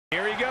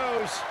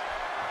goes.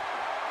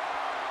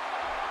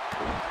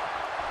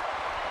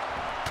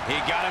 He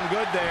got him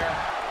good there.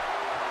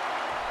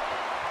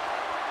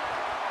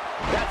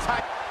 That's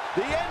high.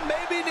 The end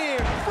may be near.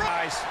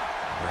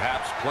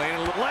 Perhaps playing a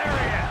little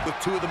lariat with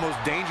two of the most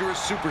dangerous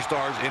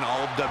superstars in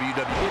all of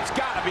WWE. It's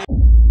gotta be.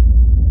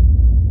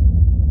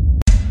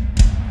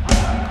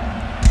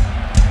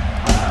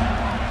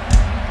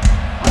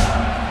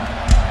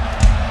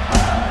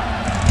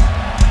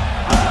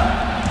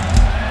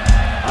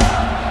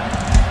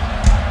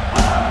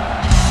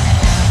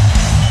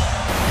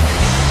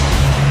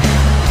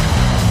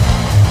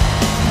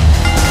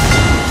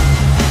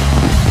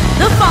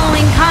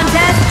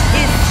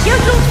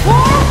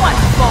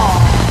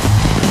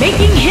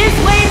 Making his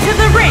way to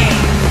the ring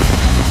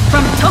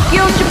from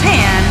Tokyo,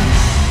 Japan,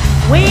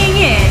 weighing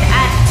in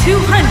at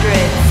 278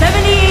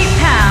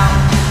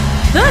 pounds,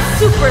 the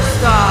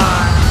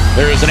superstar.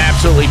 There is an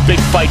absolutely big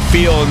fight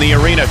feel in the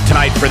arena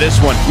tonight for this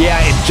one. Yeah,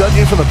 and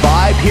judging from the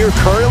vibe here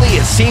currently,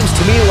 it seems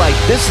to me like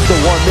this is the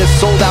one this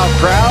sold-out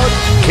crowd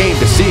came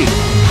to see.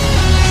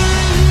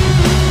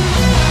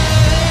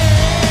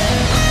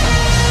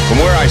 From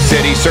where I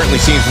sit, he certainly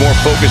seems more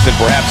focused than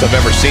perhaps I've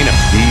ever seen him.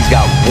 He's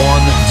got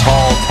one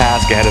tall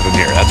task ahead of him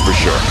here, that's for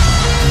sure.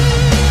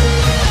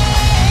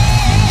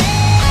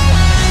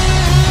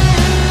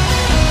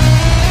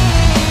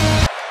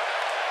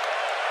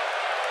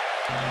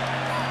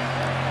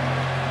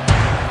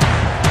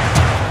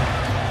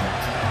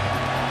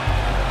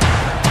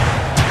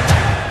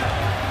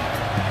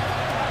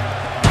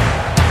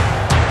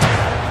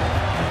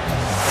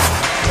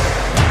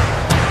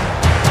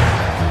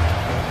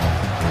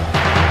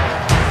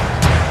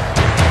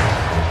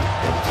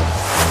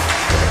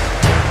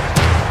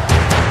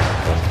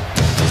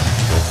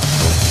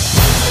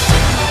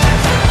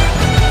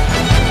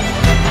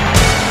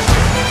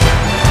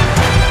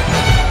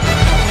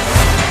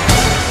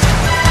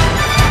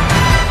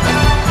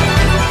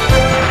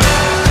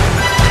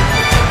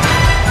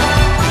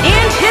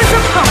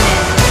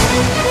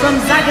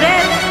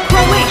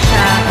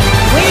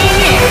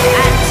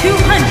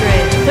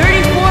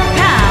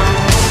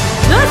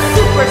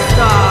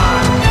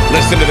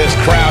 Listen to this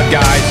crowd,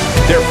 guys.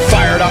 They're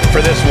fired up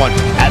for this one.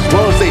 As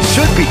well as they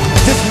should be.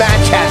 This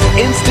match has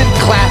instant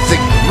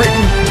classic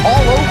written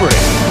all over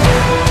it.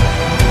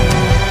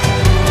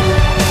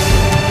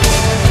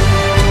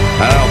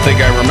 I don't think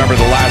I remember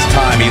the last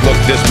time he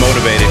looked this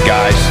motivated,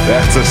 guys.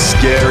 That's a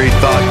scary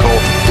thought,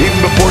 Cole. Even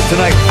before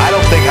tonight, I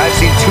don't think I've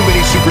seen too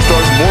many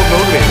superstars more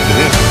motivated than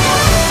him.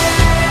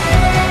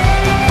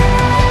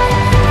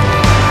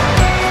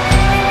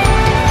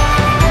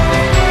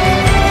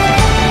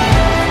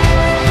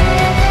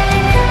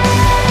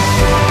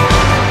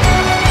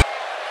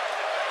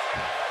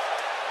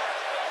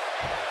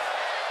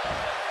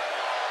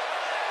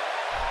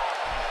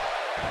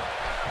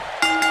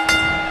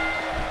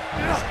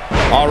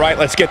 All right,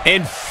 let's get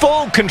in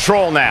full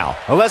control now.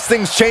 Unless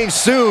things change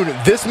soon,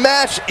 this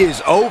match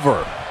is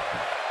over.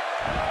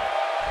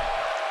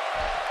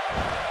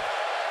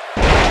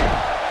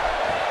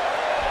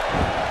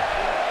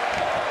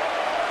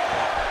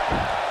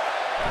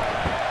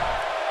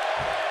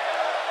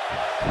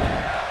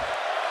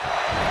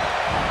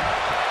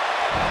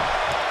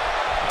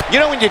 You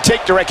know, when you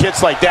take direct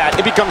hits like that,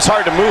 it becomes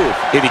hard to move.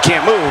 If you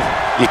can't move,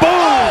 you boom!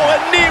 Oh, a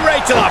knee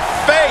right to the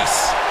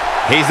face.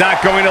 He's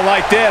not going to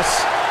like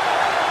this.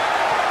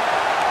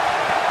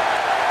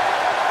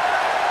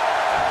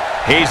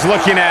 He's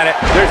looking at it.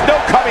 There's no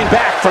coming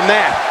back from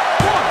that.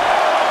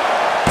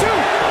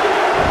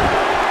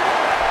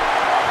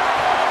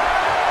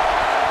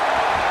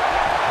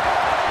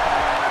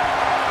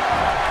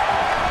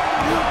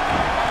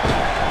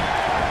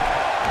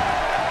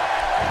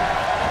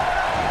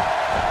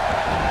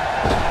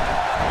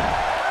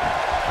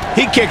 1,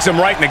 2. He kicks him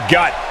right in the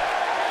gut.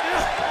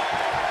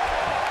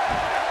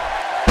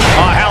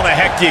 Oh, how the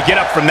heck do you get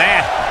up from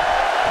that?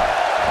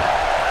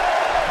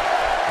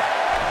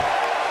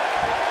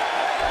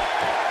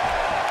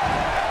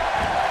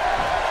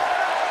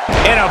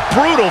 And a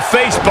brutal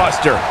face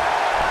buster.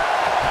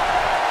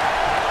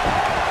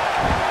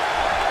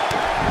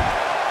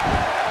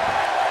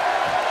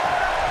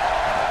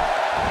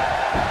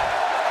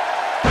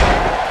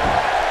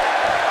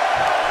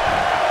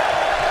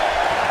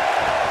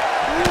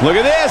 Look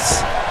at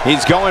this.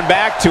 He's going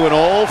back to an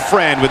old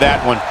friend with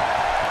that one.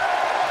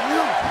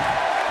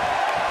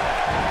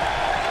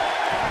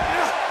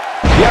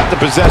 You have to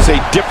possess a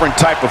different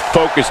type of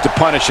focus to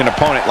punish an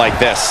opponent like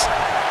this.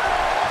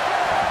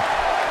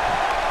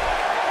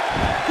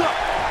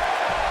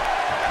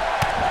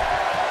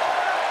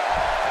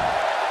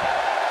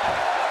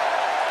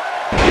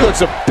 He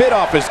looks a bit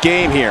off his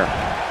game here,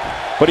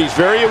 but he's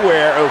very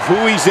aware of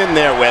who he's in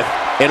there with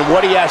and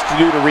what he has to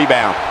do to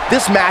rebound.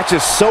 This match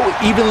is so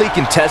evenly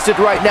contested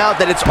right now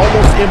that it's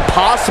almost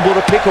impossible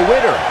to pick a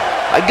winner.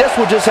 I guess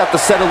we'll just have to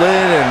settle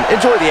in and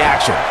enjoy the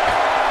action.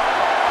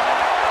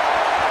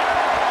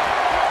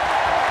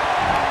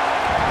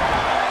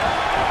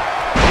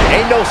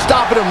 Ain't no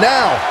stopping him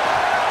now.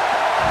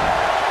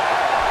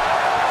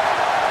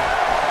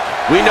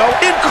 We know,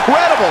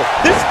 incredible.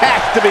 This has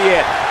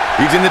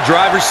He's in the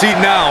driver's seat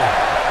now.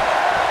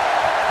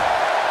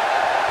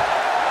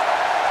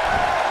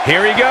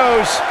 Here he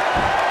goes.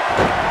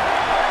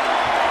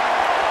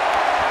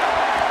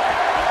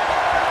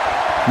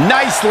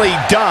 Nicely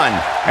done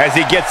as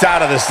he gets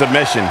out of the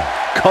submission.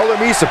 Color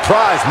me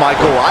surprised,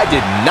 Michael. I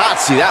did not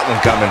see that one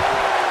coming.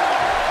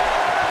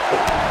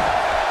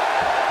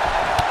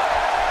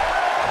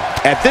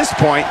 At this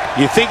point,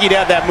 you think he'd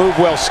have that move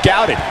well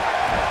scouted.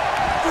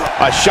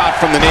 A shot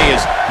from the knee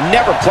is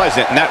never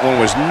pleasant, and that one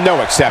was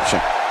no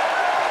exception.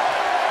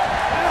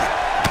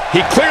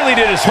 He clearly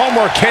did his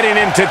homework heading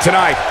into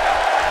tonight.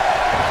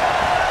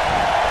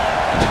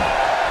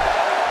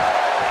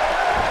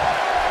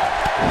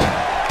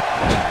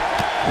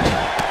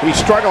 He's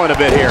struggling a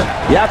bit here.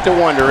 You have to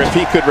wonder if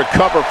he could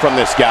recover from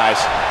this, guys.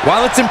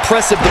 While it's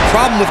impressive, the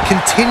problem with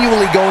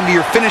continually going to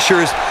your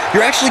finisher is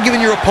you're actually giving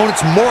your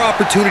opponents more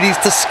opportunities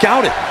to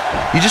scout it.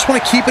 You just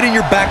want to keep it in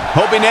your back.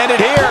 Hoping to end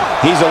it here.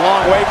 He's a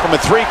long way from a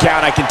 3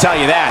 count, I can tell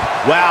you that.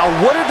 Wow,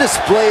 what a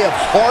display of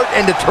heart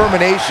and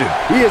determination.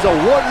 He is a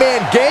one-man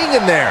gang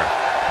in there.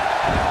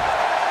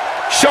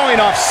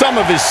 Showing off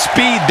some of his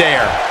speed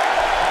there.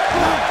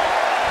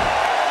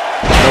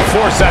 The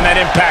force on that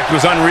impact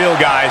was unreal,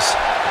 guys.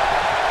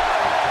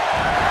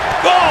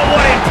 Oh,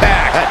 what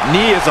impact! That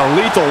knee is a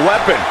lethal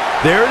weapon.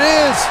 There it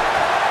is.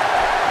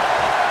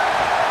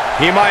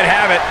 He might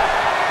have it.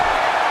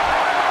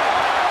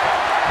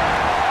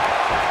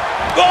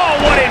 Oh,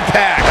 what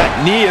impact!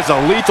 That knee is a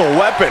lethal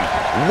weapon.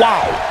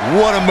 Wow,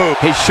 what a move.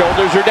 His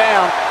shoulders are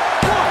down.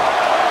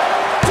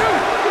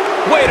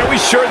 1, 2. Wait, are we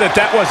sure that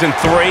that wasn't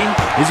 3?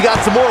 He's got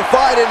some more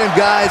fight in him,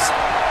 guys.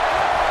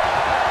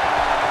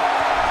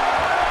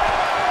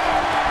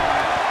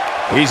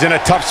 He's in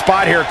a tough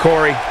spot here,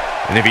 Corey.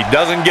 And if he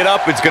doesn't get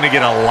up, it's going to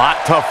get a lot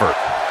tougher.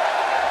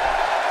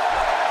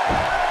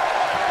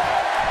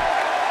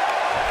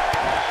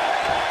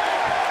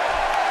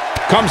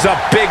 Comes up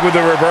big with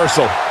the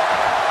reversal.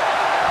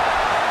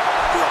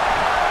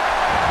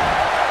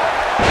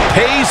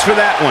 Pays for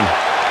that one.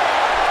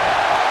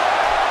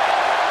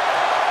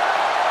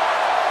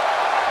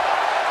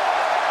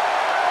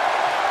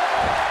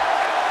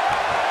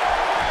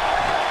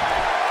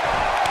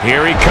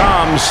 Here he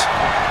comes.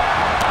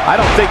 I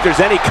don't think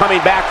there's any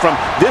coming back from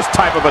this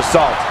type of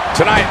assault.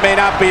 Tonight may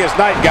not be his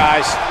night,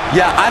 guys.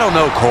 Yeah, I don't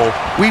know, Cole.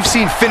 We've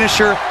seen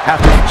finisher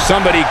after...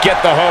 Somebody get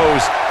the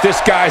hose. This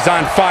guy's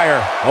on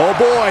fire. Oh,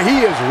 boy,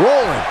 he is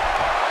rolling.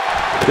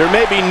 There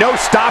may be no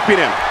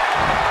stopping him.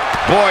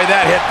 Boy,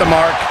 that hit the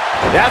mark.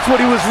 That's what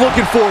he was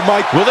looking for,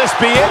 Mike. Will this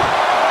be it?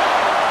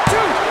 2,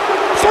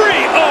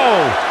 3,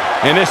 oh!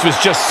 And this was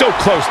just so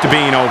close to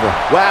being over.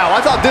 Wow,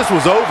 I thought this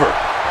was over.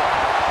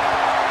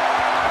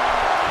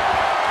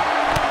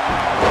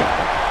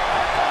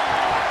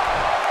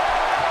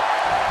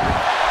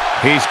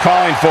 He's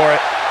calling for it.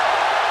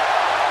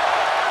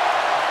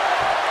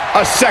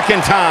 A second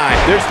time.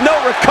 There's no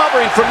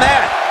recovering from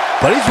that.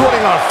 But he's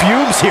running on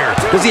fumes here.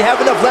 Does he have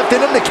enough left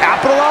in him to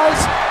capitalize?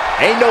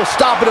 Ain't no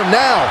stopping him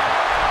now.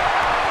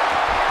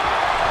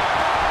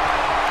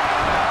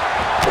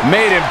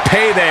 Made him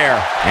pay there.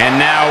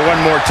 And now one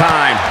more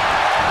time.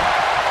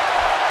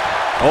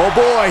 Oh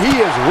boy,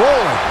 he is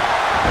rolling.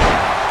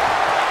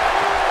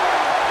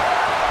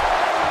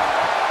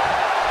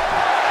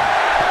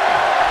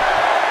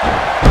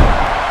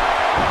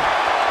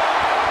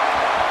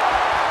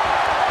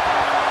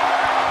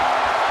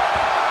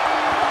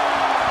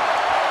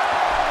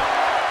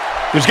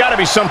 There's got to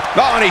be some...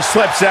 Oh, and he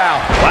slips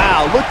out.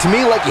 Wow, looked to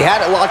me like he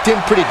had it locked in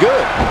pretty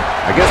good.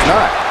 I guess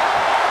not.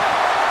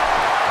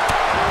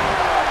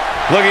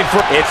 Looking for...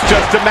 It's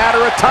just a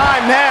matter of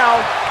time now.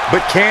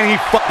 But can he...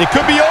 It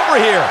could be over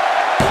here.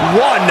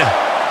 1,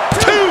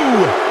 2.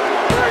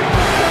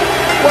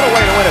 What a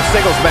way to win a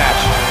singles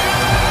match.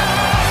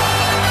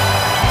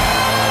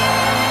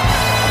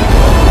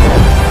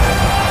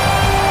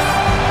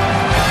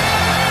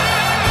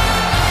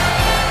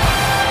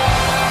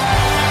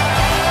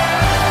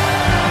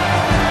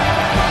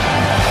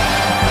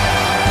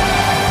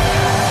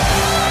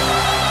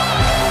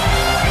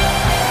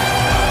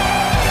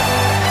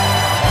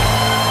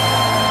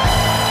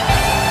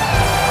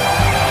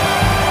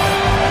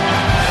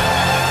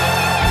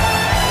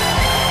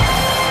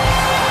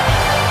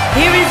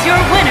 Here is your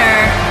winner,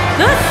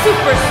 the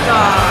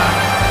Superstar.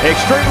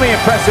 Extremely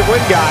impressive win,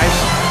 guys.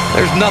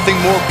 There's nothing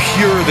more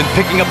pure than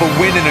picking up a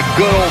win in a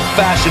good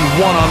old-fashioned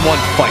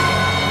one-on-one fight.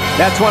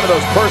 That's one of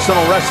those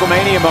personal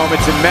WrestleMania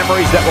moments and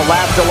memories that will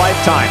last a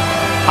lifetime.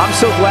 I'm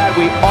so glad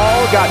we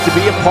all got to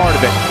be a part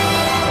of it.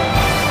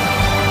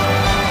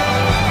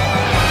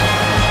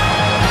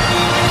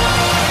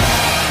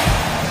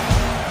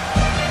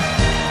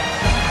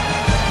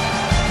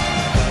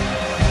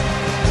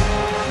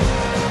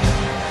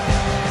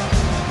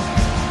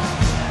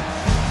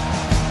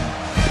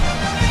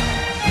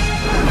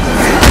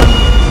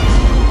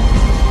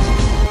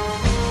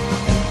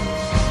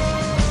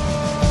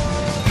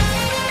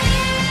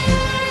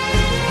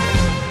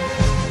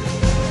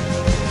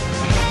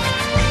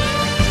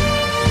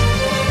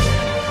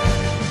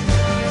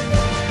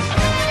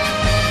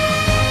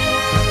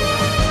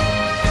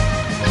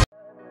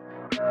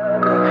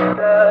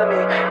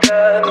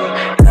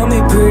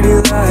 pretty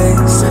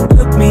lies.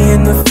 Look me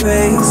in the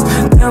face,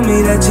 tell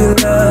me that you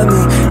love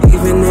me,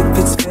 even if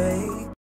it's fake.